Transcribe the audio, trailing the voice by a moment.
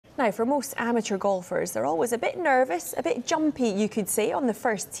Now, for most amateur golfers, they're always a bit nervous, a bit jumpy, you could say, on the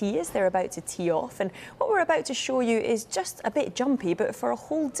first tee as they're about to tee off. And what we're about to show you is just a bit jumpy, but for a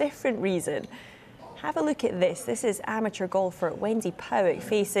whole different reason. Have a look at this. This is amateur golfer Wendy Powick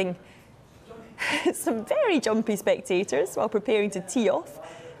facing some very jumpy spectators while preparing to tee off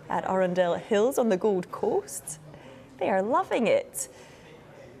at Arundel Hills on the Gold Coast. They are loving it.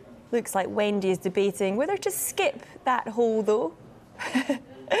 Looks like Wendy is debating whether to skip that hole though.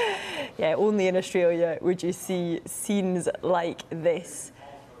 Yeah, only in Australia would you see scenes like this.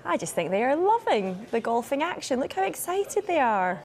 I just think they are loving the golfing action. Look how excited they are.